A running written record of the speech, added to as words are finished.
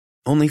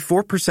Only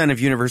 4% of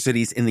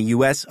universities in the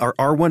U.S. are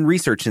R1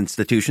 research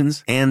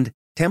institutions, and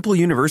Temple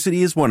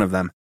University is one of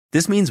them.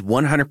 This means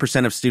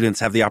 100% of students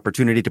have the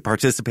opportunity to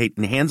participate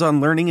in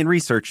hands-on learning and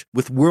research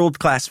with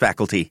world-class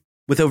faculty.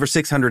 With over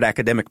 600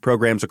 academic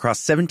programs across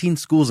 17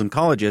 schools and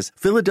colleges,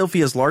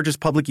 Philadelphia's largest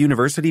public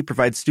university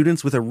provides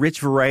students with a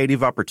rich variety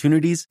of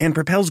opportunities and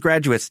propels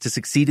graduates to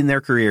succeed in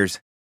their careers.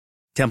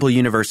 Temple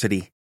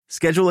University.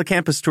 Schedule a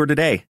campus tour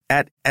today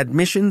at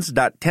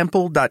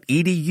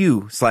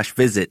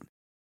admissions.temple.edu/visit.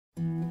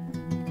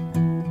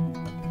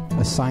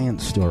 A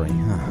science story,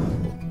 huh?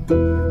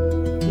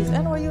 These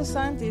NYU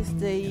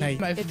scientists,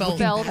 I felt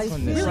right.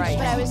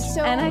 But I was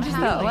so And I just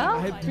thought, well,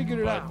 I had figured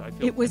it out.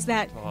 It was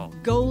that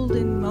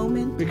golden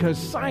moment. Because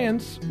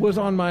science was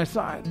on my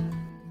side.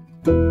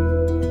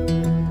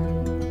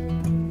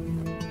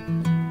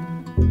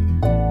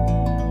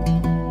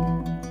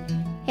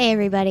 Hey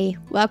everybody,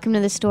 welcome to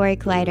the Story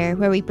Collider,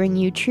 where we bring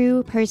you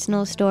true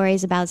personal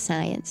stories about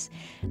science.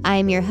 I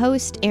am your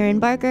host, Erin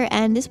Barker,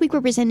 and this week we're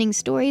presenting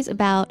stories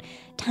about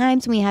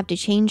times when we have to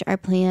change our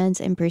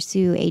plans and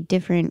pursue a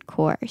different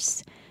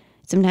course.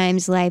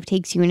 Sometimes life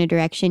takes you in a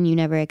direction you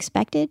never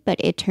expected,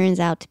 but it turns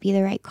out to be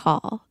the right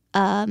call.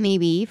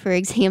 Maybe, for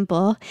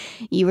example,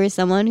 you were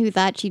someone who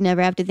thought she'd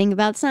never have to think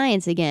about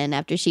science again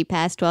after she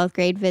passed 12th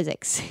grade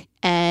physics.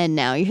 And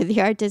now you're the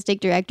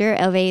artistic director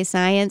of a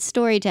science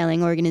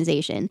storytelling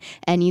organization,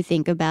 and you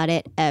think about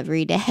it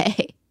every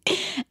day.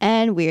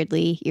 And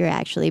weirdly, you're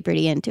actually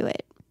pretty into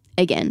it.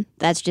 Again,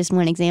 that's just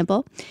one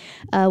example.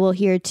 We'll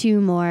hear two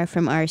more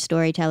from our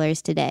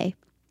storytellers today.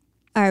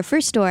 Our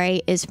first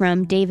story is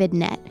from David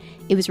Nett.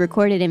 It was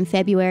recorded in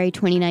February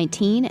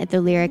 2019 at the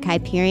Lyric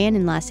Hyperion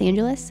in Los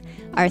Angeles.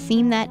 Our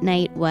theme that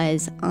night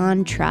was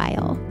On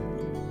Trial.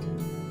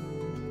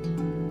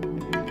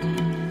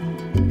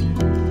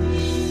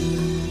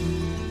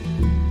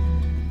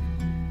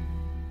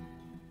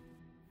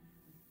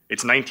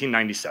 It's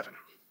 1997.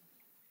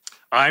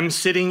 I'm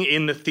sitting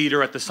in the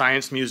theater at the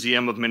Science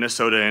Museum of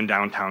Minnesota in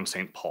downtown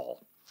St.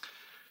 Paul.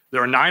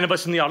 There are 9 of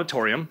us in the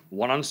auditorium,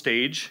 1 on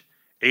stage,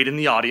 8 in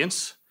the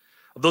audience.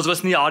 Of those of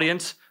us in the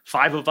audience,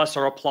 5 of us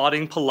are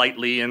applauding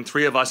politely, and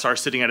 3 of us are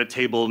sitting at a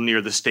table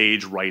near the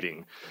stage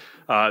writing.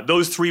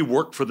 Those 3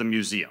 work for the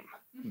museum.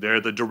 They're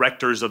the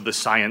directors of the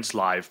Science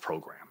Live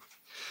program.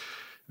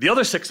 The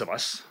other 6 of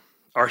us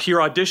are here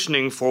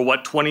auditioning for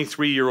what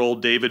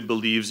 23-year-old David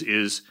believes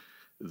is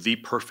the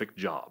perfect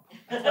job.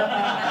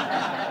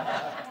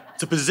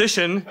 It's a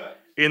position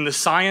in the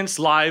Science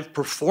Live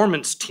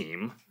performance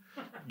team,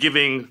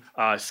 giving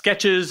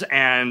sketches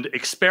and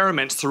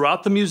experiments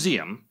throughout the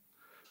museum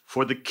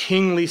for the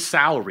kingly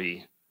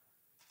salary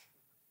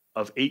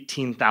of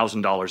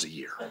 $18,000 a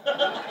year.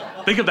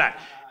 Think of that,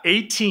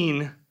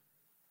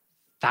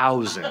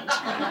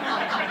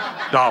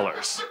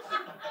 $18,000.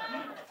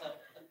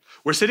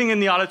 We're sitting in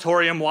the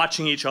auditorium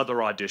watching each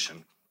other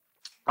audition.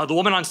 The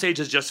woman on stage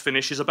has just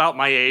finished. She's about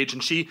my age,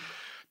 and she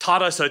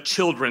taught us a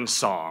children's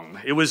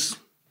song. It was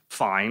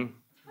fine.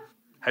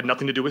 Had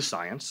nothing to do with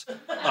science.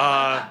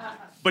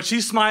 But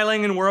she's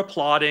smiling, and we're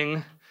applauding.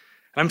 And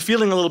I'm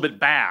feeling a little bit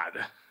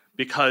bad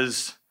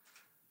because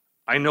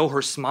I know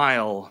her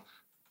smile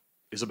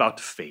is about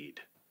to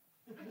fade.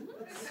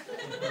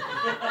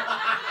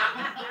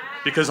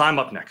 Because I'm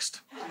up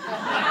next.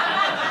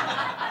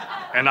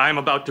 And I'm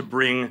about to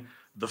bring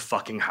the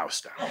fucking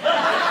house down.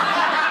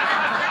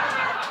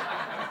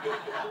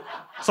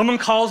 Someone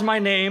calls my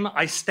name,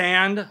 I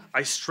stand,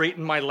 I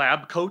straighten my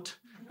lab coat.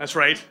 That's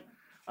right,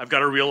 I've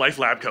got a real-life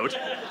lab coat.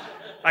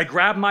 I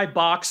grab my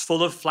box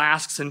full of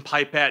flasks and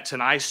pipettes,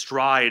 and I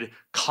stride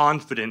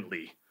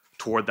confidently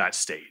toward that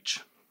stage.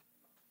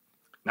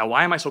 Now,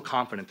 why am I so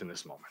confident in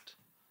this moment?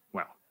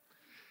 Well,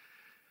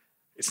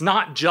 it's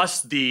not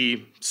just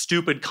the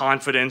stupid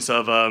confidence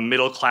of a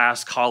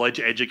middle-class,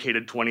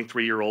 college-educated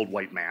 23-year-old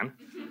white man.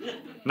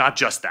 Not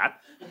just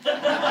that.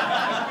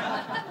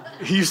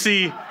 You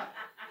see,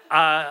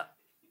 I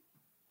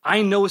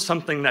know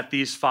something that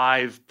these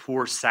 5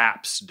 poor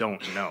saps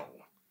don't know.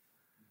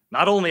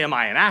 Not only am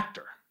I an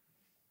actor,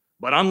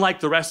 but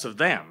unlike the rest of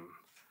them,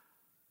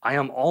 I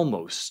am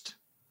almost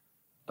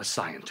a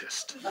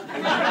scientist.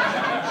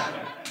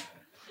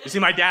 You see,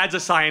 my dad's a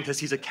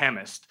scientist, he's a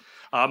chemist.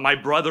 My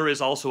brother is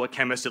also a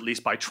chemist, at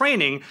least by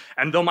training,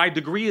 and though my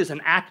degree is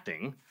in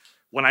acting,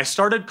 when I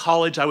started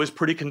college, I was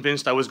pretty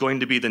convinced I was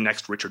going to be the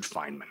next Richard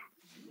Feynman.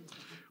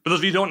 For those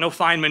of you who don't know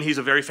Feynman, he's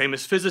a very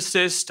famous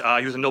physicist.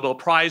 He was a Nobel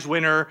Prize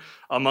winner,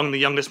 among the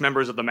youngest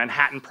members of the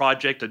Manhattan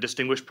Project, a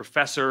distinguished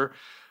professor.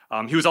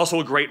 He was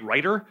also a great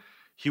writer.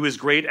 He was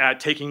great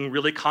at taking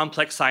really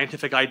complex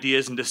scientific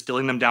ideas and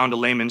distilling them down to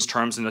layman's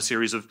terms in a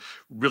series of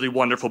really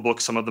wonderful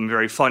books, some of them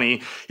very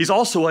funny. He's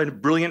also a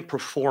brilliant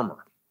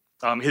performer.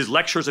 His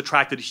lectures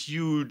attracted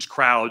huge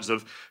crowds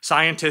of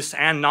scientists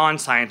and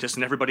non-scientists,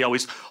 and everybody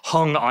always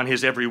hung on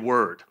his every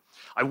word.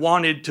 I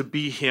wanted to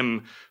be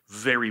him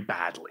very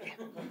badly.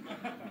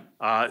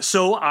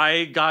 So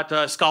I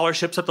got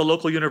scholarships at the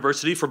local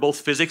university for both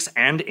physics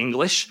and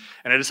English,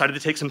 and I decided to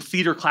take some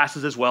theater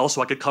classes as well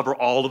so I could cover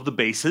all of the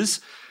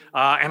bases,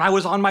 and I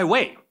was on my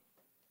way.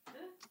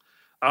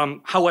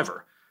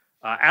 However,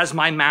 as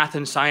my math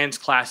and science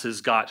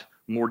classes got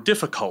more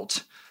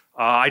difficult,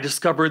 I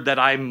discovered that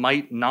I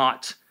might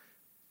not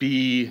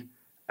be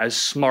as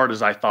smart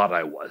as I thought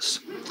I was.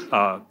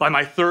 By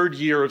my third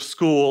year of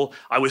school,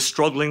 I was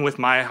struggling with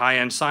my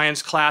high-end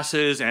science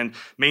classes, and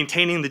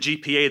maintaining the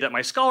GPA that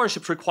my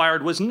scholarships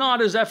required was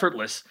not as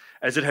effortless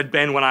as it had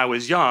been when I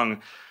was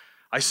young.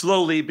 I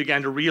slowly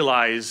began to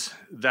realize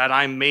that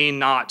I may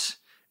not,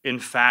 in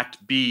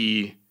fact,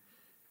 be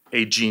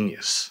a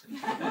genius.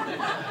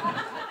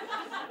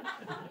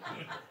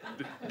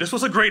 This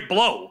was a great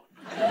blow.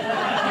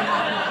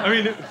 I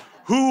mean,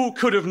 who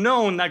could have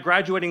known that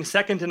graduating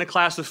second in a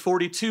class of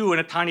 42 in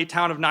a tiny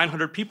town of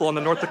 900 people on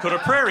the North Dakota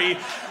prairie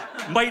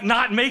might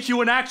not make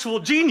you an actual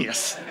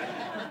genius?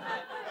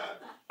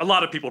 A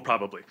lot of people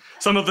probably.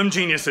 Some of them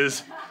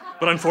geniuses,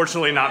 but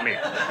unfortunately not me.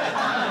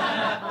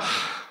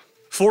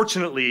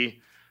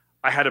 Fortunately,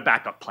 I had a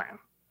backup plan.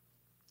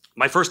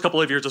 My first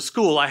couple of years of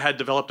school, I had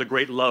developed a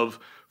great love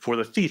for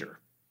the theater.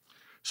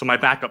 So my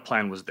backup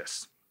plan was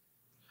this.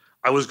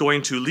 I was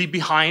going to leave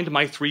behind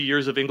my 3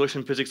 years of English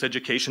and physics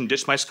education,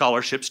 ditch my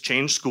scholarships,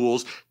 change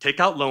schools,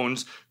 take out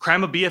loans,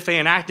 cram a BFA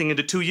in acting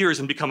into 2 years,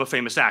 and become a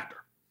famous actor.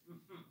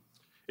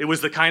 It was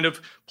the kind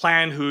of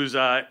plan whose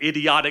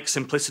idiotic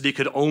simplicity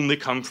could only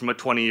come from a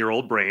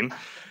 20-year-old brain.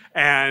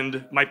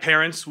 And my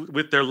parents,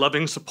 with their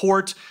loving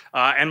support,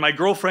 and my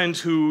girlfriend,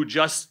 who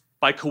just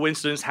by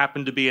coincidence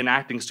happened to be an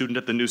acting student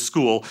at the new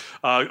school,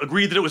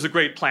 agreed that it was a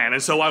great plan,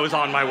 and so I was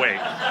on my way.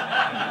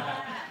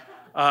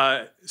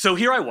 So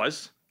here I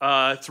was.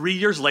 3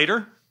 years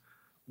later,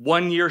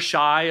 1 year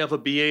shy of a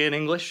BA in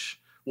English,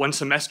 1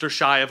 semester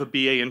shy of a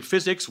BA in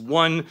physics,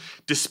 1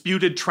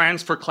 disputed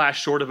transfer class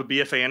short of a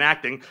BFA in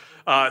acting,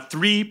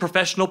 3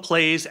 professional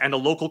plays, and a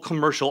local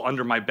commercial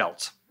under my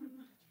belt.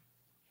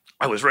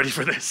 I was ready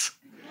for this.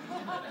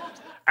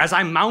 As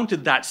I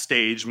mounted that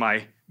stage,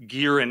 my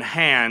gear in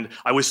hand,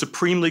 I was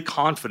supremely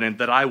confident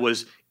that I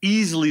was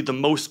easily the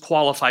most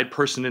qualified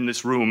person in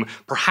this room,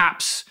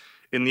 perhaps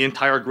in the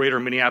entire greater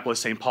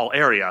Minneapolis-St. Paul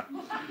area,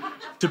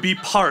 to be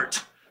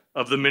part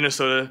of the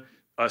Minnesota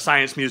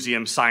Science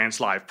Museum Science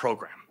Live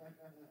program.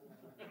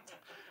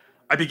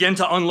 I began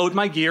to unload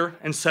my gear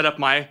and set up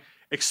my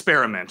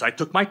experiment. I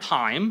took my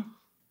time.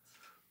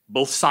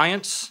 Both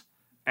science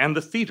and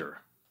the theater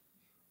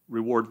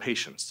reward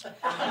patience.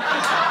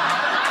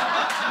 I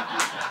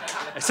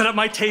set up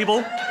my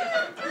table.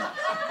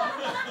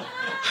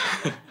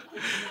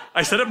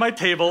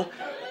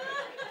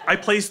 I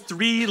placed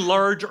 3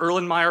 large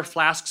Erlenmeyer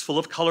flasks full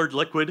of colored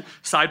liquid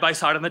side by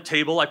side on the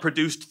table. I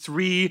produced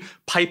 3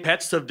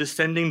 pipettes of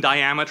descending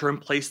diameter and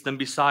placed them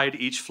beside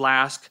each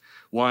flask.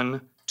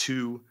 1,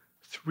 2,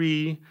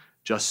 3,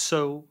 just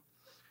so.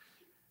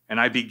 And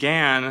I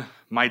began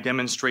my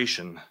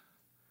demonstration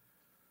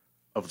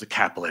of the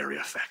capillary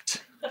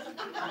effect.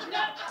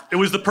 It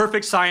was the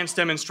perfect science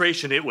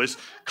demonstration. It was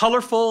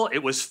colorful,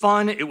 it was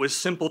fun, it was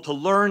simple to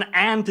learn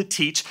and to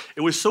teach.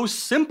 It was so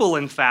simple,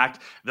 in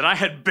fact, that I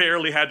had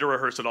barely had to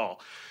rehearse at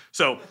all.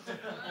 So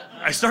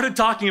I started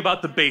talking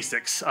about the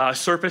basics,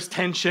 surface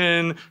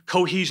tension,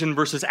 cohesion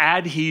versus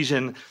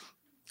adhesion,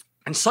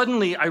 and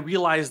suddenly I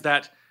realized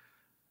that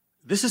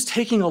this is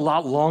taking a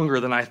lot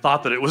longer than I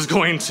thought that it was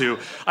going to.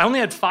 I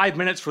only had 5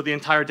 minutes for the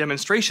entire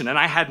demonstration, and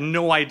I had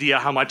no idea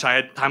how much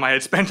time I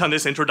had spent on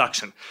this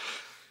introduction.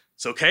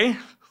 It's okay,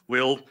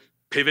 we'll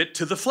pivot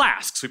to the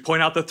flasks. We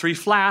point out the 3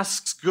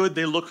 flasks, good,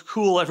 they look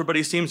cool,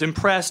 everybody seems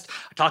impressed.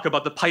 I talk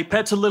about the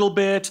pipettes a little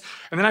bit,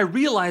 and then I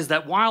realized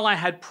that while I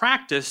had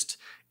practiced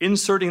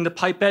inserting the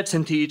pipettes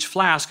into each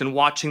flask and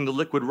watching the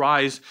liquid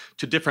rise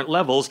to different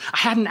levels, I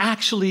hadn't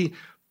actually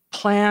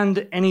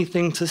planned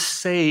anything to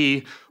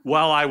say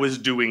while I was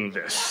doing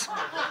this.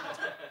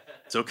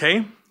 It's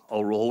okay,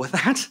 I'll roll with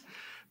that.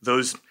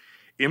 Those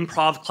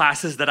improv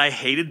classes that I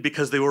hated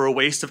because they were a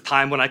waste of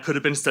time when I could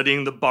have been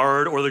studying the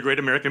Bard or the Great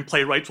American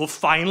Playwrights will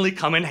finally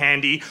come in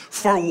handy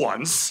for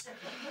once.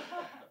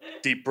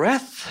 Deep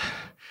breath.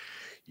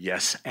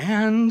 Yes,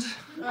 and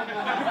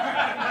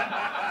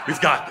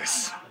we've got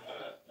this.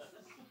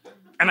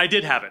 And I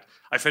did have it.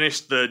 I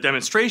finished the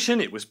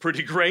demonstration. It was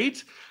pretty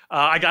great.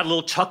 I got a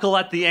little chuckle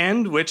at the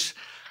end, which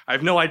I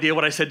have no idea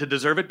what I said to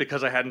deserve it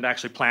because I hadn't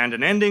actually planned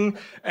an ending.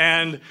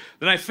 And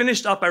then I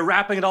finished up by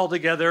wrapping it all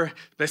together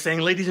by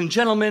saying, ladies and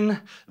gentlemen,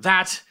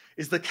 that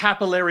is the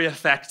capillary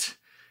effect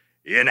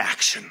in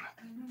action.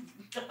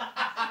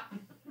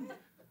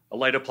 A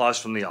light applause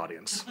from the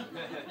audience.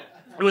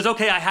 It was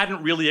okay, I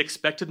hadn't really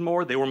expected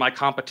more. They were my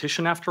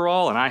competition after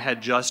all, and I had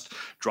just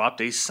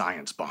dropped a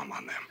science bomb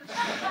on them.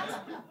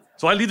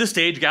 So I leave the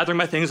stage, gathering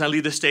my things, I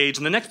leave the stage,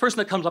 and the next person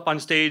that comes up on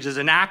stage is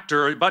an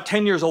actor, about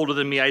 10 years older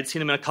than me. I'd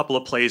seen him in a couple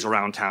of plays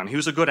around town. He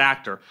was a good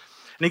actor.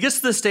 And he gets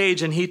to the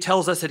stage and he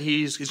tells us that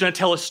he's going to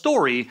tell a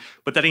story,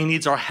 but that he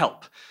needs our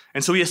help.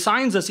 And so he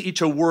assigns us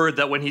each a word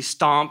that when he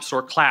stomps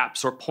or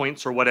claps or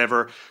points or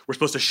whatever, we're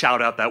supposed to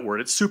shout out that word.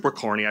 It's super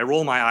corny. I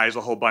roll my eyes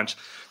a whole bunch.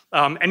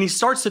 And he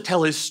starts to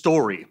tell his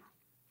story.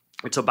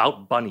 It's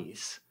about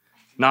bunnies,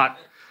 not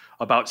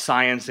about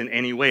science in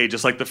any way,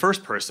 just like the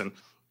first person.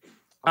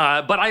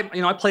 But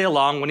I play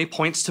along. When he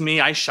points to me,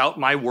 I shout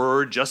my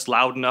word just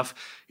loud enough,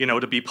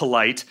 to be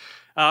polite.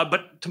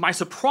 But to my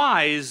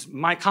surprise,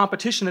 my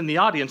competition in the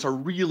audience are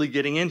really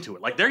getting into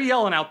it. Like, they're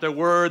yelling out their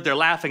word, they're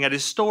laughing at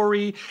his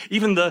story.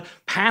 Even the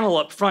panel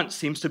up front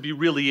seems to be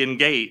really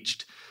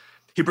engaged.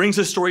 He brings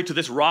his story to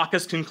this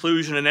raucous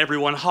conclusion, and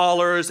everyone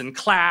hollers and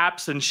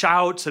claps and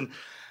shouts, and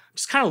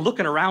just kind of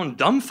looking around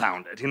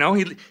dumbfounded.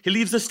 He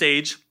leaves the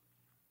stage.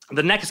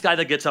 The next guy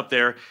that gets up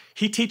there,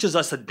 he teaches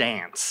us a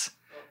dance.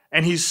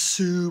 And he's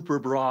super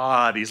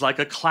broad. He's like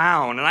a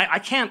clown. And I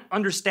can't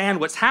understand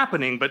what's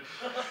happening, but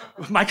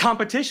my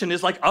competition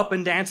is like up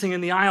and dancing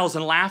in the aisles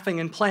and laughing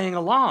and playing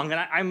along.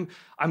 And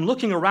I'm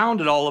looking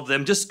around at all of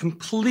them just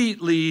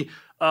completely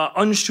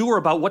unsure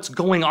about what's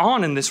going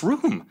on in this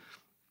room.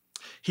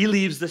 He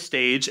leaves the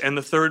stage, and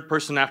the third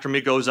person after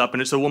me goes up,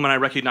 and it's a woman I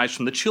recognize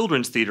from the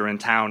children's theater in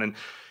town. And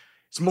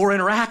it's more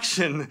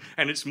interaction,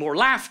 and it's more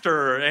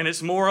laughter, and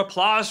it's more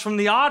applause from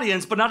the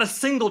audience, but not a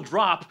single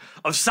drop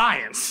of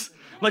science.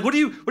 Like, what are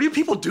you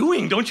people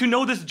doing? Don't you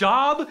know this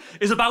job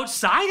is about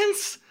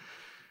science?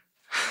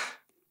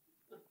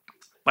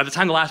 By the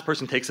time the last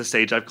person takes the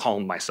stage, I've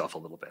calmed myself a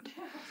little bit.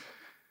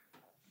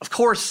 Of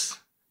course,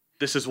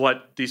 this is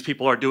what these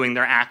people are doing.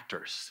 They're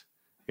actors,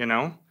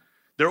 They're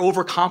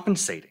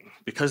overcompensating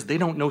because they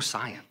don't know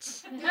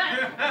science.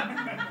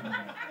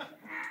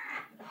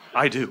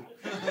 I do.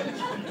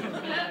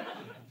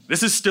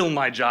 This is still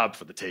my job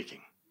for the taking.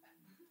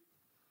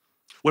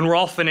 When we're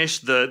all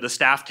finished, the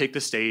staff take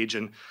the stage,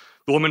 and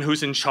the woman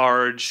who's in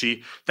charge,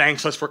 she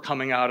thanks us for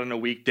coming out on a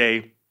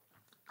weekday.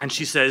 And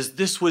she says,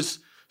 "This was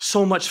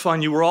so much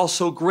fun. You were all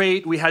so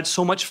great. We had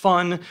so much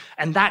fun.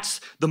 And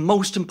that's the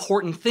most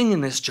important thing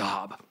in this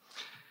job."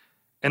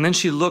 And then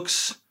she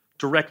looks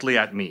directly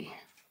at me,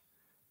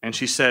 and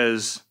she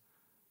says,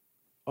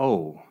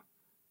 "Oh,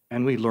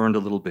 and we learned a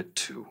little bit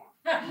too."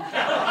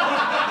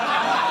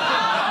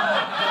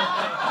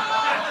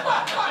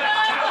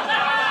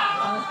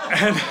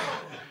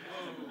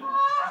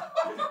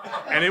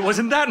 And it was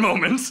in that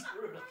moment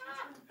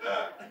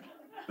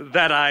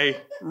that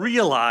I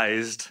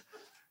realized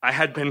I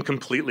had been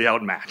completely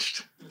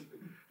outmatched.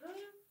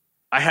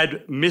 I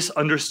had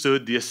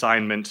misunderstood the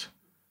assignment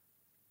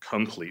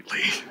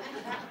completely.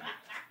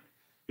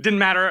 It didn't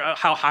matter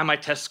how high my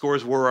test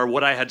scores were or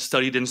what I had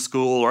studied in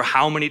school or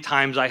how many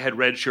times I had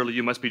read Surely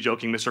You Must Be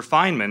Joking, Mr.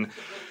 Feynman.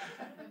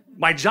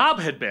 My job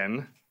had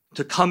been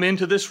to come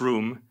into this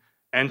room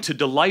and to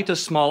delight a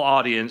small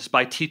audience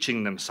by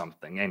teaching them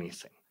something,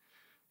 anything.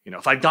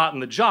 If I'd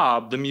gotten the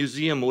job, the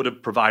museum would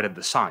have provided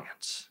the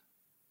science.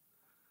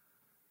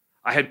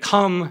 I had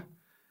come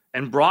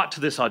and brought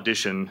to this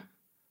audition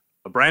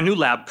a brand new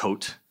lab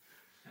coat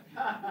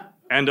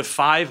and a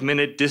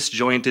 5-minute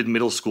disjointed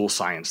middle school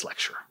science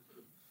lecture.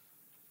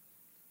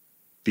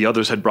 The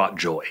others had brought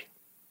joy.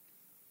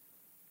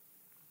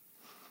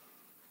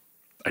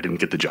 I didn't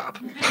get the job.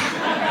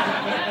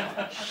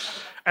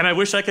 And I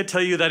wish I could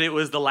tell you that it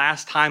was the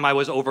last time I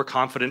was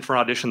overconfident for an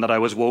audition that I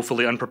was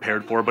woefully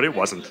unprepared for, but it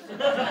wasn't.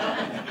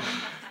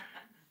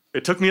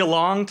 It took me a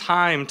long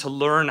time to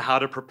learn how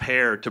to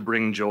prepare to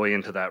bring joy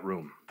into that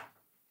room.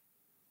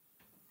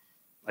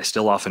 I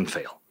still often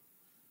fail,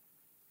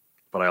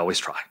 but I always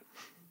try.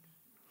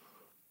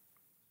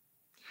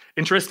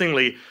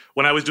 Interestingly,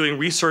 when I was doing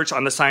research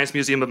on the Science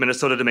Museum of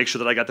Minnesota to make sure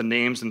that I got the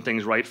names and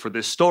things right for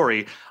this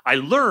story, I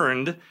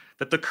learned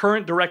that the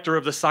current director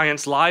of the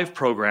Science Live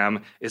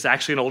program is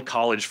actually an old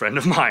college friend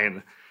of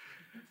mine.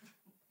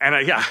 And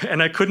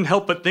I couldn't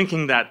help but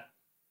thinking that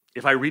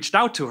if I reached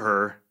out to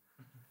her,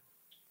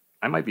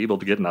 I might be able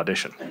to get an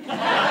audition.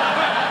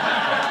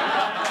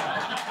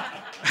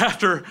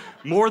 After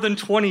more than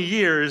 20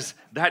 years,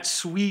 that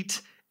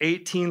sweet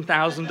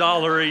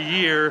 $18,000 a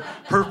year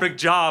perfect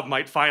job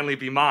might finally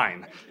be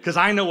mine, because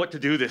I know what to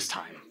do this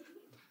time.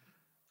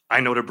 I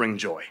know to bring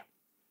joy.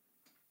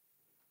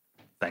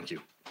 Thank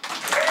you.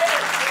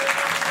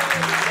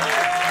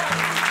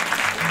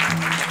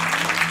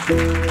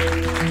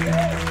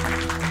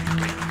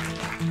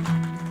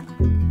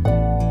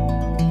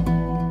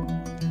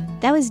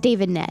 That was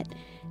David Nett.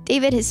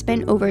 David has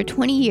spent over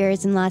 20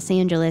 years in Los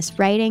Angeles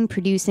writing,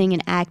 producing,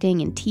 and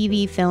acting in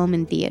TV, film,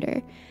 and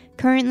theater.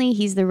 Currently,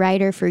 he's the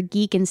writer for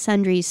Geek and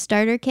Sundry's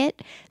Starter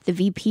Kit, the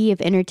VP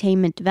of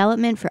Entertainment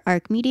Development for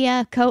ARC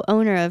Media,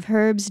 co-owner of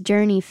Herb's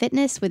Journey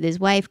Fitness with his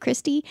wife,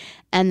 Christy,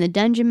 and the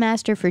Dungeon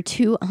Master for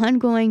 2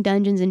 ongoing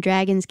Dungeons &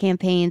 Dragons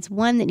campaigns,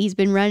 one that he's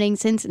been running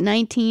since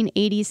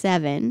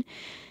 1987.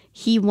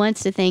 He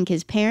wants to thank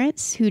his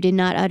parents, who did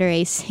not utter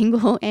a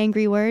single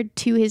angry word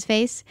to his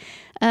face,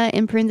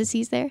 in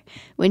parentheses there,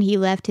 when he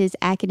left his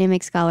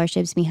academic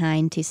scholarships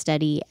behind to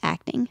study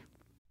acting.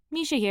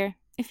 Misha here.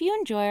 If you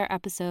enjoy our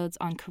episodes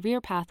on career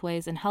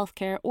pathways in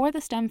healthcare or the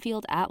STEM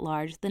field at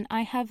large, then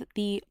I have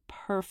the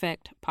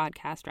perfect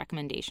podcast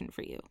recommendation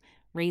for you,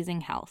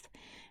 Raising Health.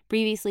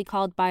 Previously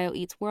called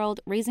BioEats World,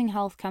 Raising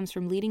Health comes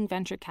from leading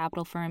venture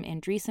capital firm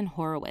Andreessen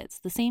Horowitz,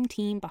 the same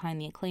team behind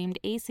the acclaimed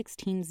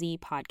A16Z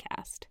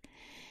podcast.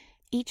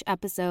 Each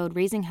episode,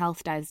 Raising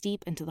Health dives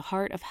deep into the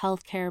heart of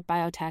healthcare,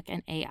 biotech,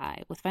 and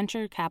AI with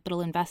venture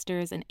capital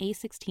investors and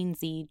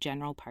A16Z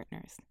general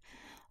partners.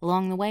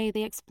 Along the way,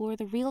 they explore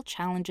the real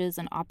challenges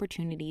and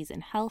opportunities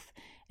in health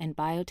and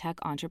biotech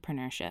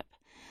entrepreneurship.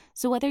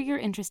 So whether you're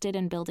interested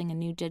in building a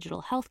new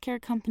digital healthcare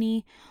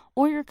company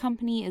or your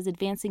company is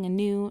advancing a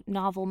new,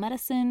 novel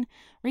medicine,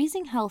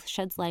 Raising Health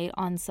sheds light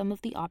on some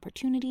of the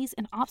opportunities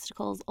and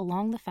obstacles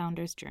along the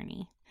founder's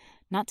journey.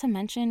 Not to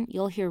mention,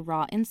 you'll hear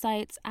raw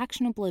insights,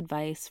 actionable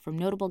advice from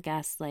notable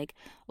guests like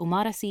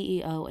Omada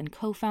CEO and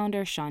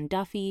co-founder Sean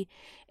Duffy,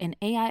 and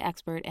AI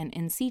expert and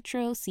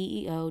In-Citro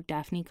CEO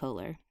Daphne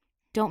Kohler.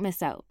 Don't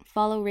miss out.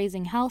 Follow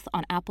Raising Health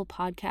on Apple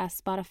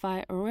Podcasts,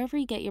 Spotify, or wherever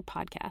you get your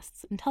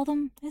podcasts, and tell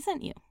them I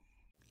sent you.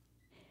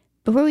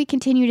 Before we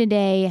continue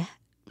today,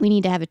 we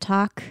need to have a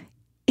talk.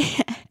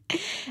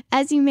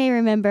 As you may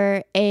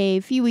remember, a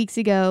few weeks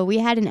ago, we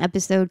had an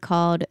episode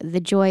called The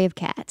Joy of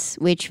Cats,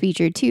 which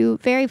featured two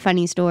very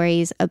funny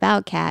stories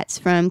about cats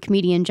from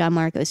comedian John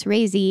Marcos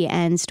Razy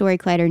and Story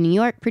Collider New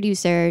York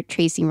producer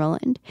Tracy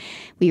Rowland.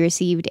 We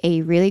received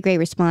a really great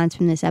response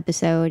from this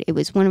episode. It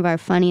was one of our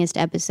funniest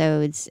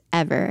episodes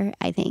ever,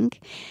 I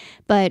think.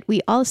 But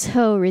we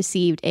also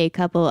received a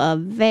couple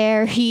of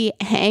very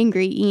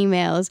angry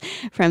emails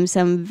from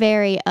some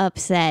very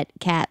upset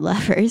cat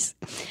lovers.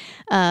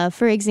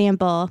 For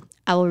example,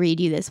 I will read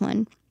you this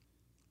one.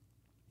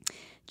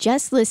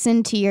 Just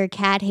listen to your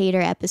cat hater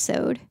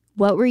episode.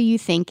 What were you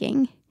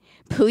thinking?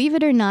 Believe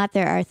it or not,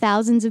 there are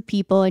thousands of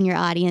people in your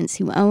audience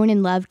who own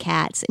and love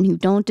cats and who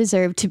don't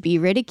deserve to be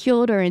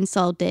ridiculed or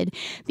insulted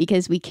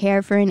because we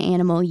care for an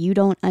animal you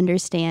don't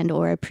understand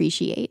or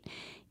appreciate.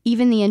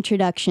 Even the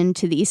introduction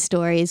to these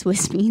stories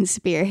was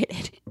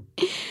mean-spirited.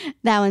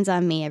 That one's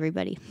on me,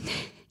 everybody.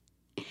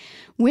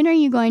 When are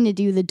you going to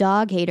do the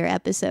dog hater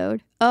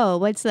episode? Oh,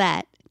 what's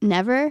that?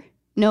 Never?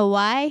 Know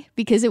why?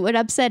 Because it would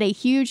upset a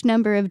huge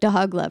number of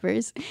dog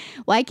lovers.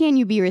 Why can't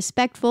you be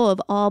respectful of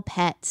all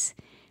pets?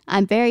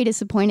 I'm very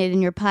disappointed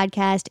in your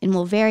podcast and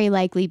will very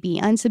likely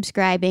be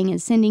unsubscribing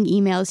and sending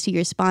emails to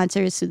your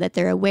sponsors so that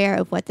they're aware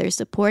of what they're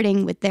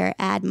supporting with their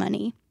ad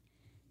money.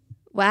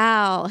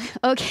 Wow.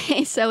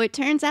 Okay, so it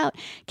turns out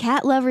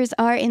cat lovers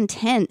are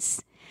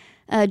intense.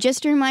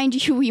 Just to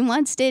remind you, we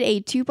once did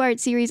a 2-part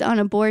series on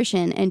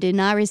abortion and did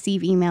not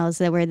receive emails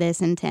that were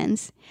this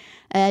intense.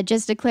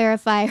 Just to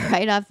clarify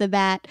right off the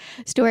bat,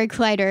 Story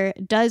Collider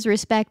does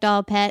respect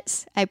all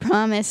pets. I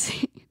promise.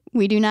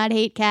 We do not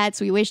hate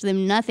cats. We wish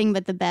them nothing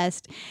but the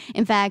best.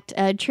 In fact,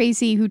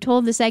 Tracy, who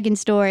told the second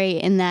story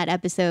in that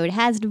episode,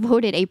 has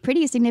devoted a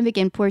pretty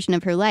significant portion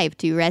of her life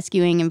to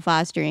rescuing and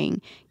fostering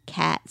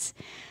cats.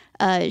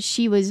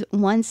 She was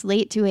once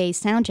late to a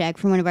sound check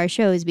for one of our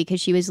shows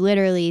because she was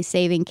literally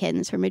saving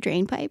kittens from a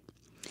drain pipe.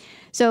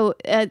 So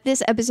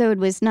this episode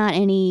was not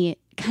any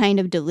kind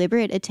of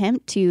deliberate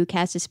attempt to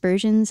cast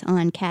aspersions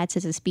on cats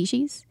as a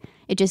species.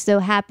 It just so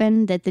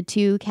happened that the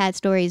 2 cat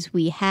stories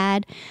we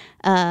had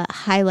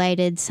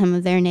highlighted some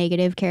of their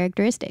negative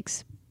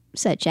characteristics,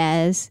 such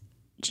as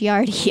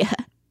Giardia,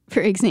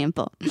 for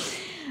example.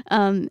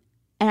 And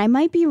I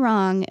might be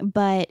wrong,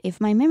 but if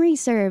my memory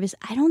serves,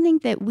 I don't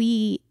think that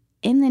we,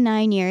 in the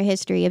 9-year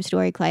history of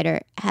Story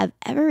Collider, have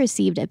ever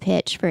received a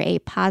pitch for a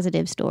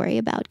positive story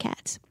about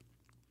cats.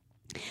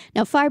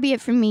 Now, far be it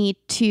from me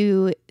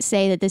to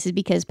say that this is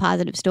because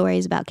positive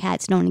stories about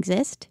cats don't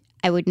exist.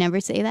 I would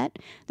never say that.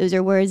 Those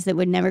are words that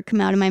would never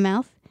come out of my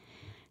mouth.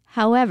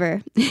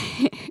 However,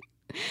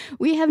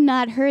 we have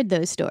not heard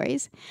those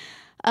stories,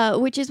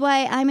 which is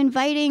why I'm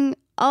inviting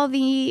all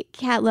the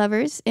cat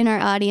lovers in our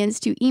audience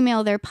to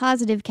email their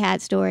positive cat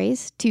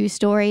stories to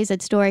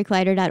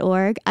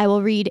stories@storycollider.org. I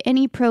will read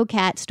any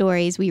pro-cat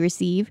stories we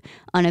receive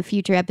on a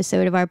future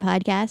episode of our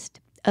podcast.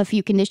 A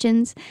few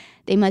conditions.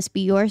 They must be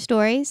your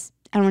stories.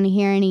 I don't want to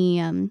hear any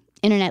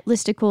internet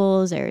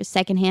listicles or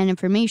secondhand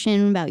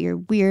information about your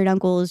weird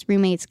uncle's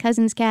roommate's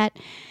cousin's cat.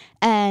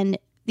 And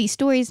these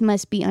stories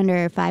must be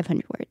under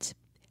 500 words.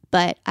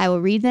 But I will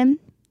read them.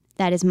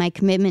 That is my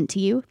commitment to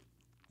you.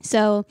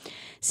 So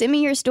send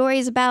me your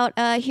stories about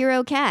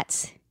hero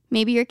cats.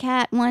 Maybe your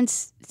cat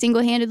once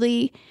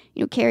single-handedly,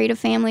 carried a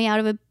family out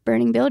of a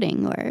burning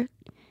building, or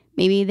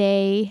maybe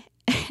they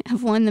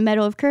have won the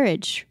Medal of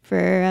Courage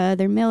for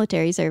their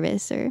military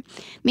service, or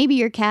maybe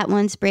your cat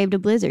once braved a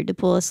blizzard to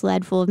pull a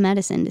sled full of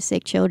medicine to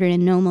sick children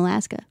in Nome,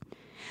 Alaska.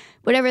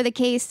 Whatever the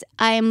case,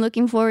 I am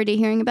looking forward to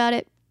hearing about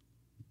it.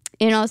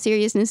 In all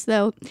seriousness,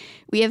 though,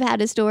 we have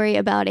had a story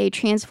about a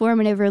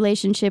transformative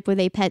relationship with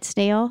a pet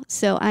snail,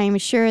 so I am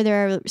sure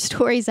there are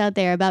stories out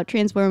there about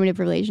transformative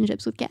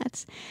relationships with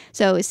cats.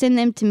 So send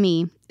them to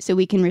me so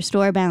we can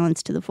restore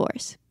balance to the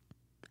force.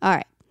 All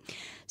right,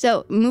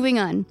 so moving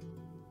on.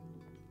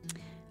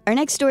 Our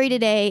next story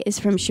today is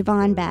from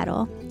Siobhan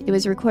Battle. It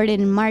was recorded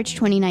in March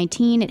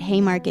 2019 at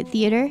Haymarket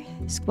Theater,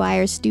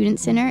 Squire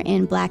Student Center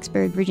in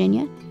Blacksburg,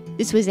 Virginia.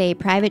 This was a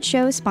private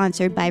show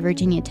sponsored by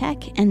Virginia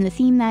Tech, and the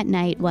theme that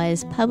night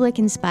was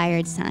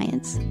public-inspired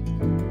science.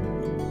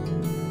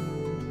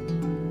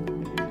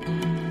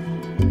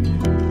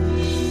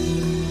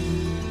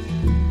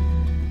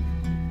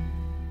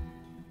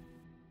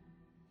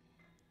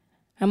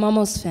 I'm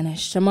almost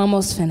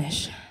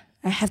finished.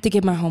 I have to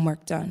get my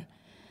homework done.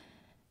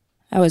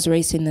 I was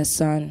racing the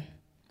sun.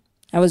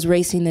 I was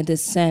racing the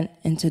descent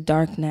into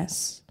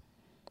darkness.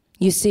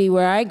 You see,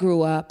 where I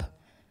grew up,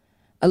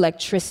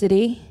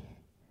 electricity,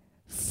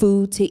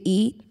 food to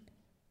eat,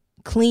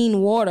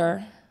 clean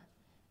water,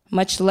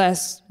 much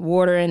less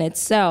water in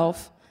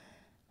itself,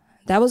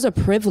 that was a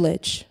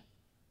privilege.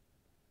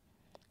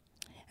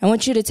 I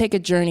want you to take a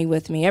journey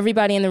with me.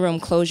 Everybody in the room,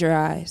 close your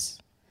eyes.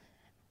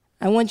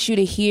 I want you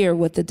to hear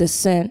what the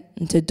descent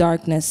into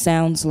darkness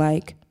sounds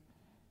like.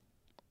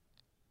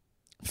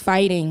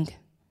 Fighting.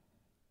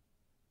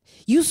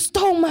 You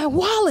stole my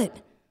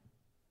wallet.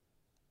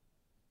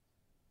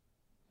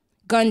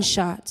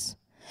 Gunshots.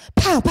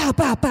 Pow, pow,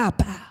 pow, pow,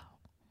 pow.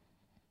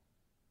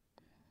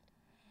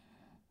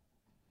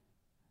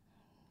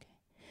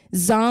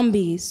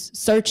 Zombies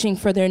searching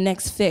for their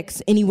next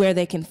fix anywhere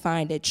they can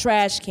find it.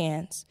 Trash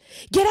cans.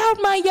 Get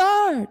out my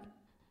yard.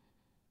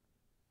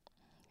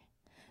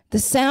 The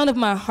sound of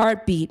my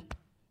heartbeat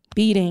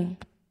beating,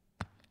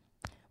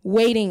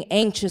 waiting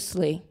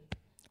anxiously,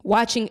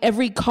 watching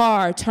every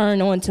car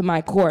turn onto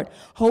my court,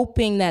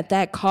 hoping that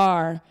that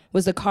car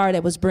was the car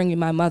that was bringing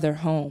my mother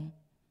home.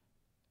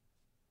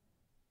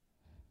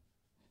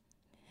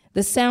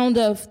 The sound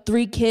of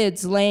 3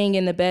 kids laying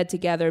in the bed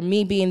together,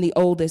 me being the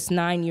oldest,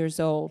 9 years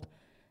old.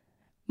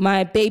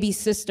 My baby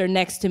sister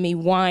next to me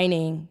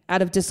whining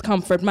out of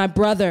discomfort. My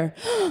brother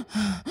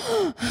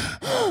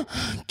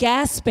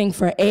gasping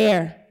for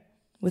air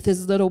with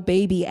his little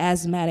baby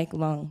asthmatic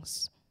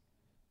lungs.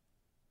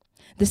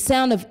 The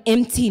sound of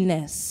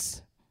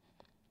emptiness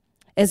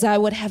as I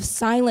would have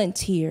silent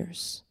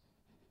tears,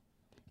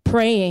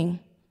 praying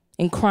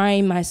and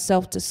crying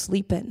myself to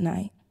sleep at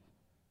night.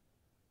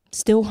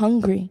 Still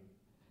hungry.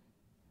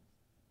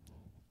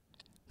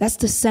 That's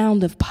the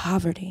sound of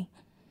poverty.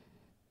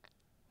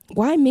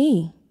 Why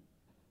me?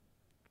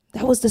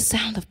 That was the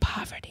sound of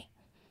poverty.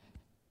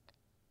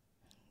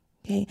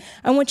 Okay,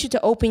 I want you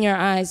to open your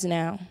eyes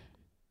now,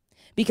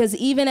 because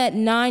even at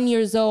 9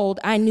 years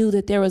old, I knew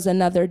that there was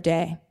another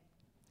day.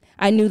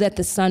 I knew that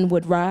the sun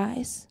would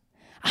rise.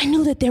 I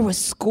knew that there was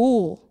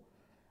school,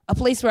 a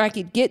place where I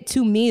could get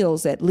 2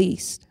 meals at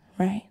least,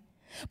 right?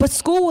 But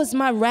school was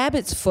my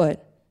rabbit's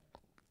foot.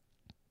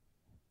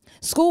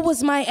 School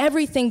was my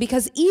everything,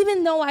 because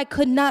even though I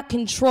could not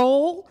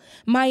control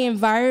my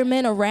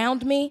environment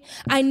around me,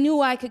 I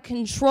knew I could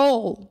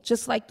control,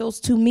 just like those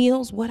 2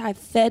 meals, what I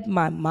fed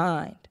my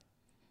mind.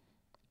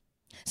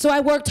 So I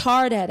worked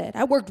hard at it.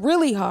 I worked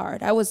really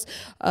hard. I was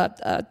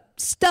a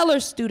stellar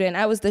student.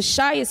 I was the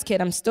shyest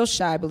kid. I'm still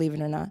shy, believe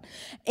it or not.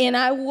 And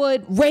I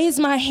would raise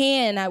my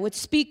hand. I would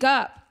speak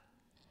up,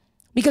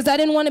 because I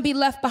didn't want to be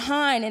left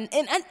behind. And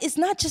it's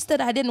not just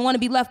that I didn't want to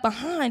be left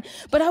behind,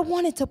 but I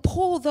wanted to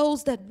pull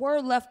those that were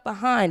left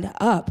behind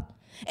up.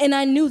 And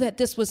I knew that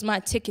this was my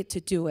ticket to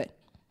do it.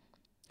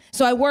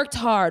 So I worked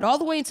hard all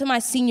the way into my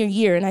senior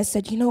year, and I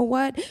said, you know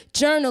what?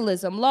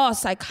 Journalism, law,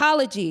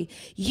 psychology.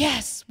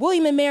 Yes,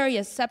 William & Mary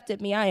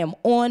accepted me. I am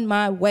on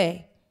my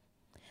way.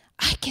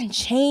 I can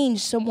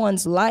change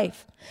someone's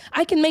life.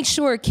 I can make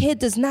sure a kid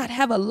does not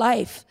have a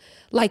life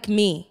like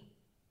me.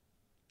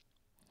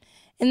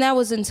 And that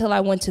was until I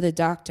went to the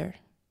doctor.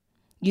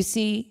 You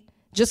see,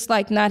 just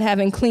like not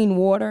having clean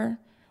water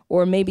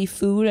or maybe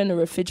food in the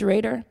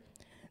refrigerator,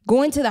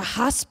 going to the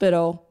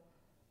hospital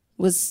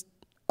was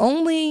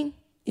only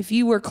if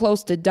you were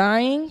close to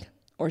dying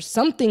or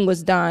something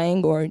was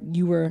dying or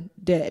you were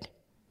dead,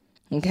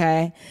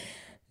 okay?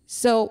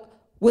 So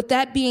with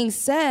that being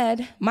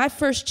said, my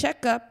first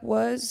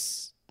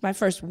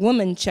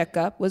woman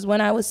checkup was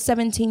when I was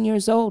 17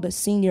 years old, a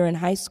senior in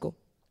high school.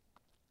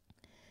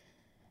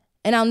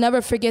 And I'll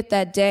never forget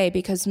that day,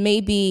 because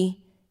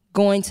maybe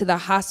going to the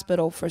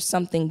hospital for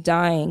something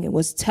dying, it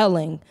was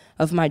telling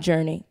of my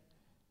journey.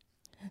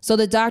 So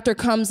the doctor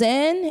comes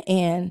in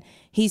and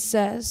he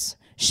says,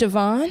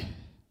 Siobhan?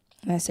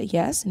 And I said,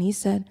 yes. And he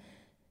said,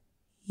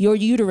 your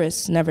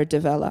uterus never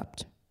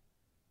developed.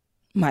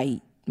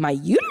 My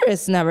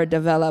uterus never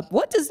developed?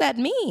 What does that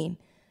mean?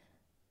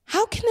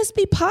 How can this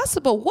be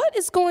possible? What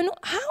is going on?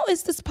 How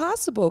is this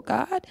possible,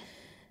 God?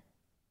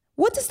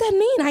 What does that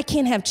mean? I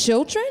can't have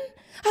children?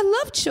 I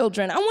love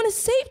children. I want to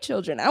save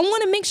children. I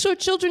want to make sure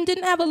children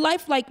didn't have a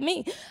life like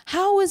me.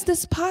 How is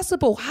this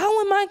possible?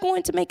 How am I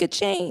going to make a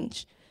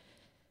change?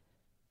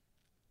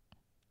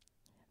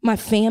 My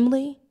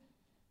family,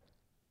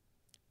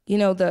 you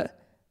know, the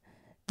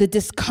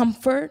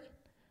discomfort,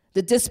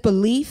 the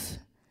disbelief,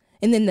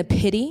 and then the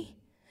pity.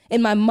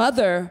 And my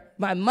mother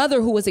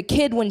who was a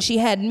kid when she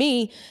had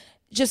me,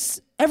 just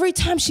every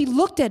time she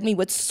looked at me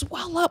would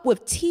swell up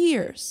with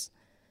tears.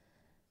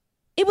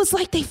 It was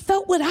like they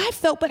felt what I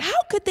felt, but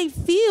how could they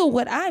feel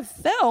what I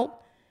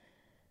felt?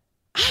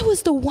 I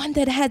was the one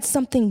that had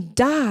something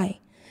die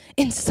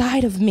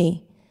inside of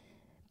me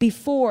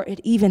before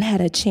it even had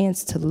a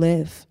chance to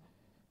live.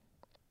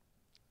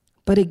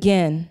 But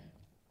again,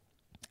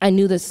 I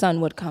knew the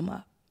sun would come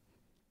up.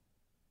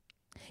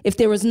 If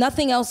there was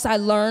nothing else I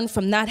learned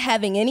from not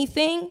having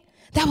anything,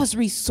 That was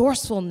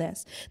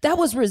resourcefulness. That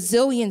was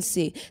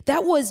resiliency.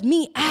 That was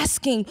me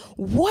asking,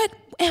 what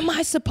am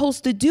I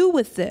supposed to do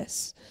with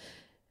this?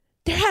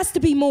 There has to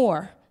be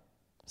more.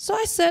 So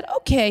I said,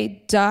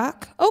 okay,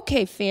 doc,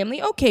 okay,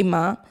 family, okay,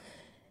 mom.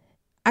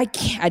 I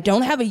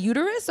don't have a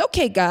uterus?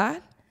 Okay,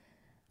 God.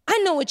 I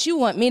know what you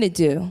want me to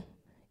do.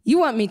 You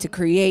want me to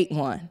create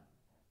one.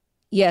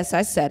 Yes,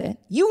 I said it.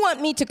 You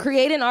want me to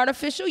create an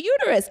artificial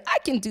uterus. I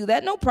can do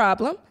that, no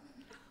problem.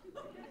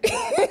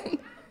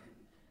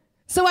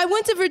 So I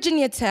went to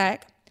Virginia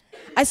Tech.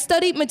 I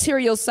studied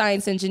material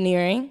science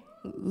engineering.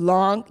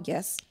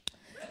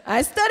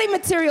 I studied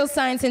material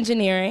science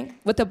engineering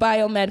with a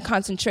biomed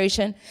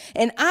concentration,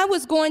 and I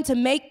was going to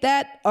make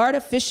that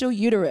artificial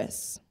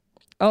uterus,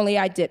 only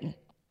I didn't.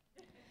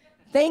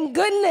 Thank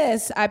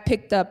goodness I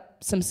picked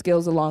up some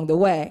skills along the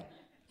way.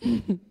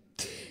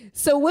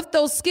 So with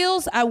those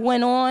skills, I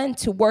went on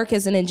to work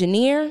as an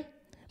engineer,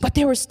 but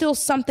there was still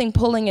something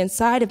pulling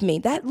inside of me.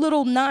 That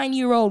little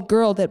 9-year-old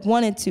girl that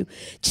wanted to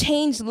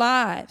change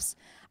lives.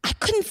 I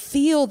couldn't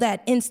feel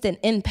that instant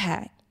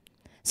impact.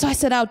 So I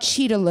said, I'll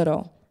cheat a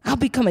little. I'll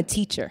become a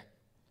teacher,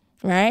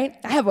 right?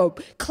 I have a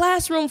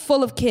classroom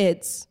full of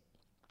kids.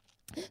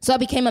 So I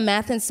became a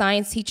math and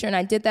science teacher, and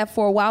I did that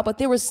for a while, but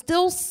there was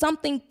still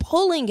something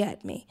pulling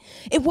at me.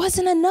 It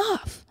wasn't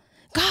enough.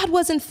 God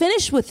wasn't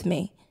finished with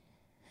me.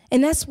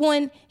 And that's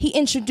when he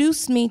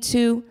introduced me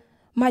to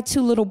my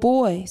 2 little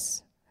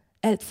boys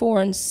at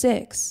 4 and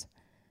 6.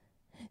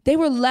 They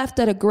were left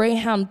at a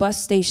Greyhound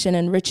bus station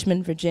in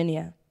Richmond,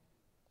 Virginia.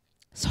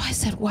 So I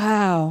said,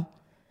 wow,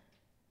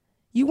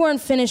 you weren't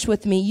finished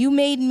with me. You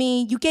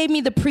gave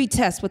me the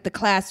pre-test with the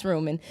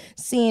classroom and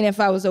seeing if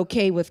I was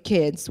okay with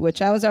kids,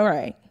 which I was all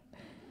right.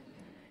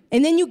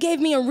 And then you gave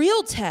me a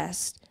real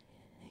test.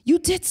 You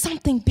did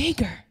something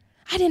bigger.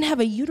 I didn't have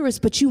a uterus,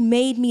 but you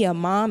made me a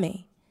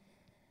mommy.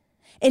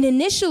 And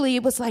initially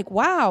it was like,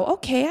 wow,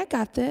 okay, I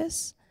got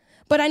this.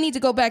 But I need to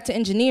go back to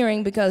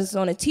engineering because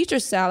on a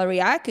teacher's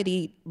salary, I could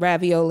eat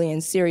ravioli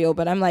and cereal,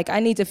 but I'm like, I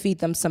need to feed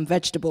them some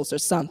vegetables or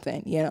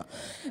something, you know?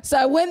 So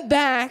I went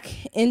back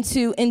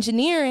into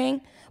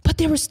engineering, but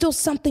there was still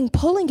something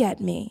pulling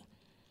at me.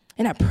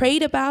 And I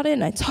prayed about it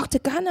and I talked to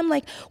God and I'm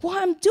like, well,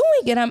 I'm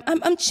doing it.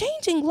 I'm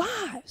changing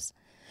lives.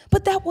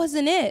 But that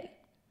wasn't it.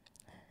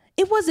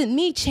 It wasn't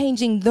me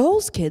changing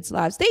those kids'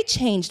 lives. They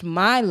changed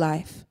my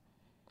life.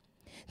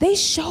 They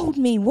showed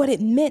me what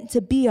it meant to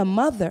be a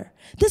mother.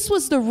 This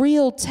was the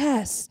real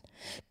test.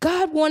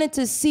 God wanted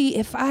to see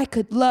if I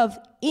could love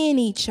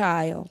any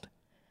child,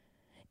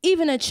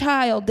 even a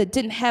child that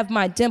didn't have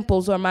my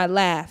dimples or my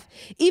laugh,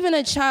 even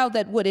a child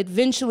that would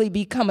eventually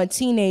become a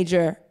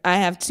teenager. I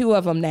have 2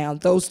 of them now,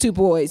 those 2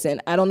 boys,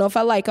 and I don't know if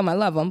I like them, I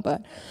love them,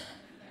 but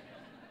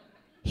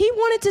he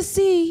wanted to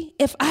see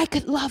if I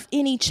could love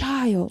any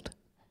child.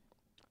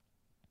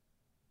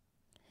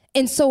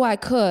 And so I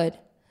could.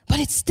 But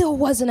it still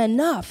wasn't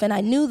enough, and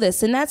I knew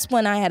this, and that's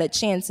when I had a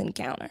chance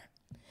encounter.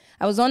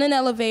 I was on an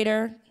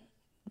elevator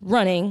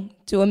running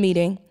to a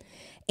meeting,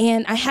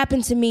 and I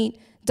happened to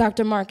meet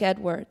Dr. Mark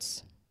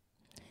Edwards.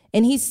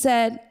 And he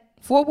said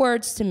 4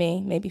 words to me,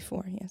 maybe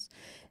 4, yes,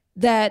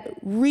 that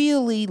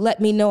really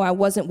let me know I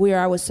wasn't where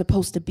I was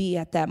supposed to be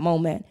at that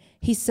moment.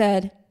 He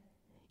said,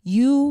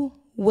 you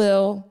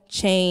will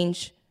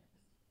change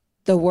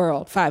the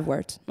world. 5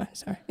 words,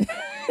 sorry.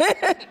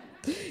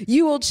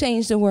 You will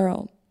change the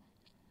world.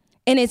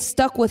 And it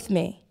stuck with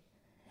me.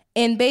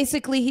 And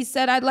basically he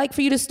said, I'd like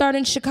for you to start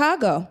in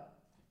Chicago.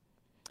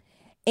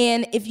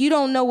 And if you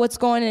don't know what's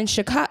going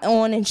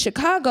on in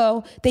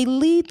Chicago, they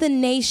lead the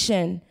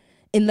nation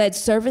in lead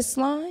service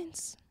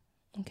lines,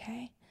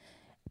 okay?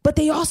 But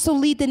they also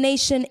lead the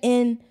nation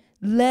in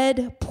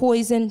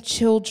lead-poisoned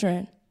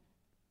children.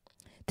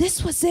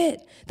 This was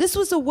it. This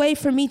was a way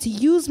for me to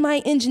use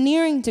my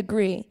engineering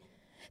degree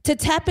to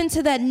tap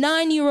into that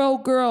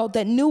 9-year-old girl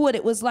that knew what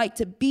it was like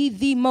to be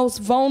the most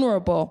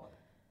vulnerable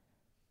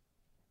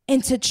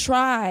and to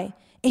try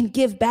and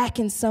give back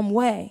in some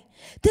way.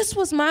 This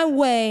was my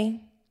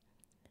way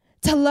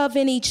to love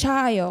any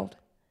child.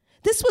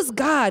 This was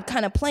God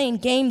kind of playing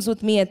games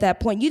with me at that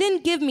point. You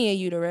didn't give me a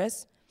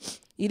uterus.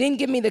 You didn't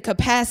give me the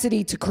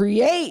capacity to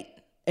create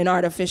an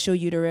artificial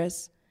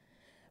uterus,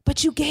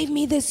 but you gave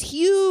me this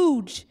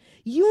huge,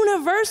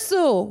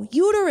 universal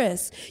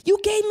uterus. You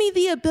gave me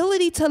the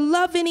ability to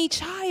love any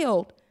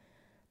child.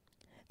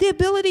 The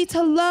ability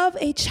to love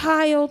a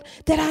child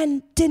that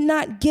I did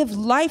not give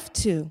life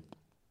to.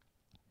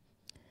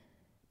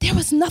 There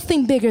was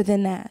nothing bigger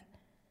than that.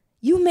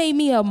 You made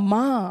me a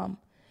mom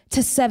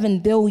to 7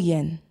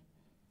 billion,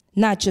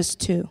 not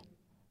just 2.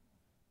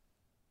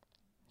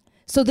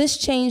 So this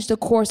changed the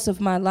course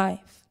of my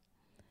life.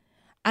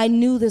 I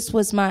knew this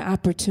was my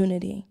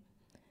opportunity.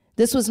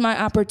 This was my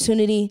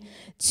opportunity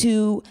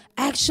to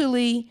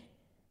actually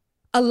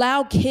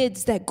allow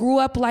kids that grew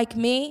up like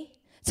me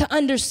to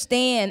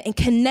understand and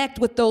connect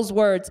with those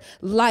words,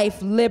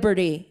 life,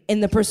 liberty,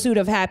 in the pursuit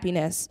of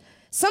happiness.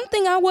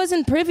 Something I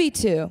wasn't privy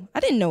to. I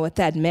didn't know what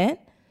that meant.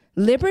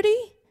 Liberty?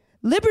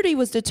 Liberty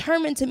was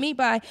determined to me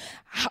by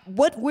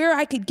where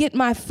I could get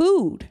my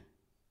food.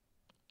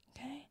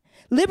 Okay?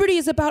 Liberty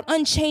is about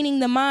unchaining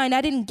the mind.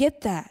 I didn't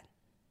get that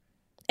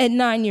at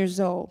 9 years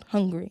old,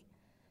 hungry.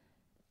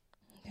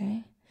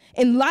 Okay?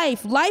 In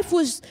life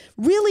was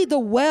really the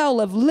well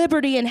of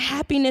liberty and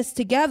happiness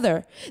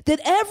together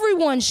that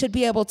everyone should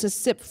be able to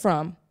sip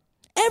from.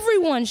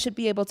 Everyone should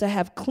be able to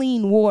have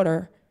clean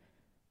water.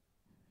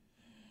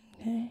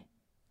 Okay?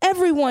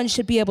 Everyone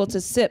should be able to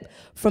sip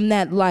from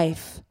that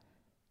life.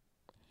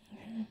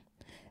 Okay?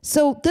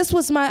 So this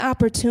was my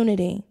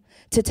opportunity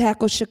to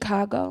tackle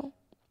Chicago,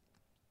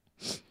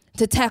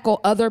 to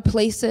tackle other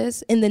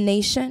places in the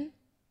nation,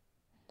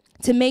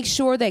 to make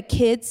sure that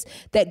kids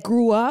that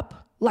grew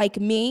up like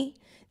me,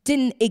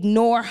 didn't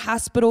ignore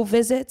hospital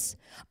visits,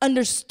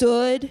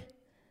 understood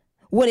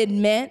what it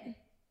meant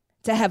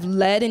to have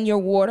lead in your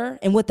water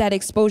and what that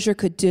exposure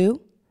could do.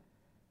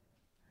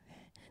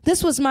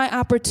 This was my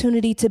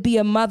opportunity to be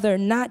a mother,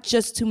 not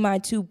just to my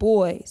 2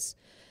 boys,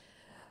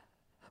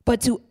 but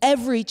to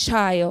every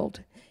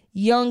child,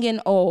 young and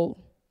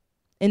old,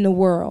 in the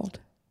world.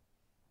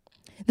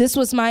 This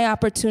was my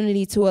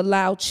opportunity to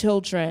allow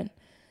children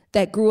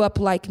that grew up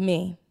like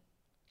me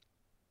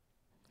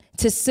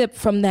to sip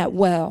from that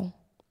well.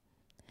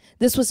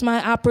 This was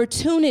my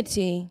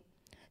opportunity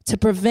to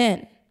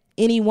prevent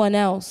anyone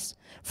else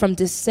from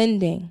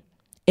descending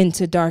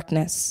into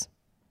darkness.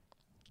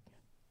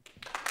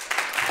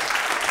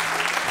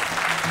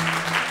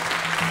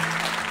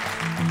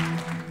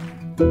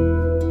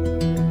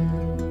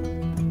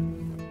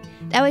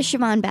 That was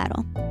Siobhan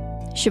Battle.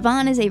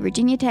 Siobhan is a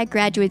Virginia Tech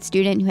graduate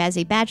student who has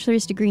a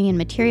bachelor's degree in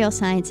material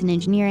science and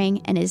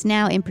engineering and is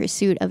now in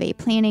pursuit of a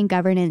planning,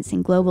 governance,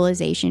 and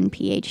globalization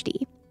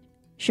PhD.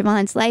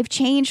 Siobhan's life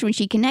changed when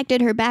she connected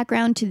her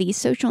background to the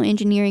social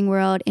engineering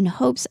world in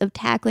hopes of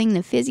tackling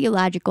the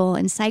physiological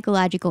and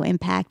psychological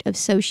impact of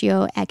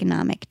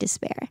socioeconomic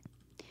despair.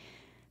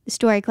 The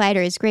Story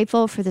Collider is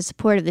grateful for the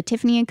support of the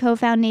Tiffany & Co.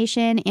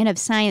 Foundation and of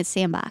Science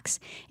Sandbox,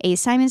 a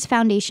Simons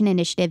Foundation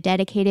initiative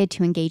dedicated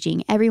to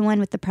engaging everyone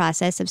with the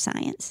process of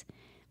science.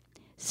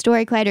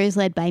 Story Collider is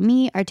led by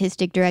me,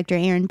 Artistic Director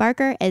Erin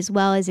Barker, as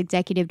well as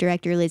Executive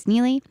Director Liz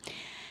Neely.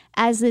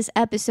 As this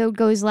episode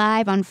goes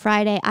live on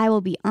Friday, I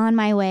will be on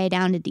my way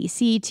down to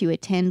DC to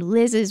attend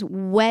Liz's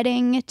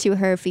wedding to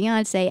her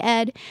fiancé,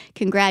 Ed.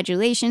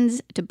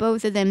 Congratulations to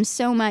both of them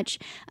so much.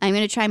 I'm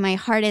going to try my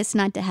hardest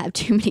not to have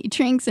too many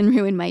drinks and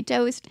ruin my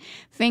toast.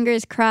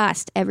 Fingers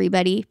crossed,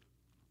 everybody.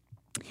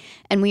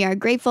 And we are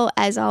grateful,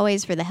 as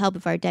always, for the help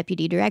of our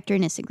Deputy Director,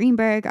 Nissa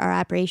Greenberg, our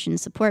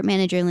Operations Support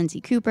Manager,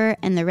 Lindsay Cooper,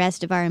 and the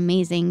rest of our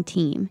amazing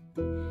team.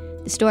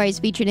 The stories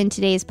featured in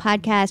today's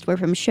podcast were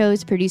from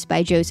shows produced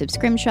by Joseph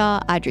Scrimshaw,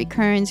 Audrey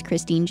Kearns,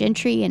 Christine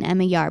Gentry, and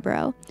Emma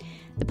Yarborough.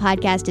 The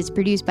podcast is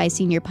produced by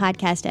Senior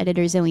Podcast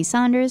Editor Zoe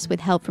Saunders with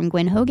help from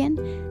Gwen Hogan.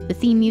 The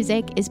theme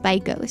music is by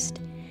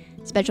Ghost.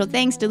 Special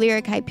thanks to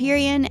Lyric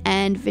Hyperion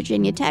and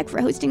Virginia Tech for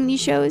hosting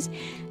these shows,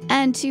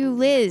 and to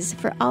Liz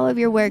for all of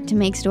your work to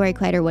make Story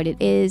Collider what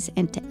it is,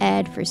 and to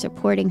Ed for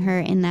supporting her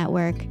in that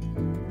work.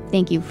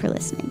 Thank you for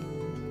listening.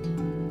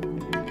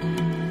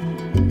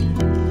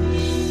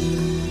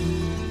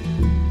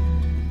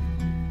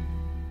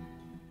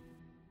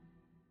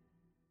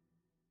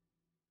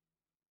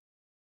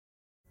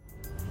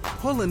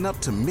 Pulling up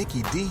to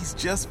Mickey D's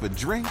just for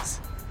drinks?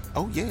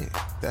 Oh yeah,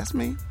 that's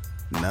me.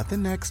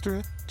 Nothing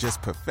extra,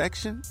 just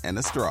perfection and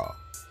a straw.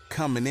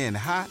 Coming in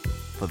hot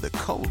for the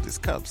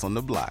coldest cups on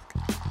the block.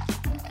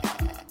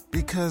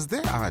 Because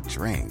there are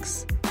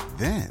drinks.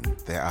 Then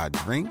there are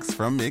drinks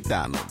from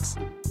McDonald's.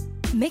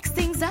 Mix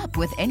things up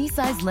with any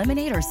size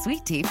lemonade or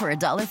sweet tea for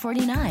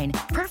 $1.49.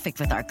 Perfect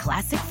with our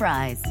classic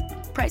fries.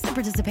 Price and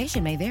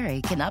participation may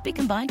vary. Cannot be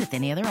combined with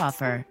any other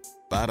offer.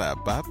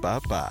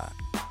 Ba-da-ba-ba-ba.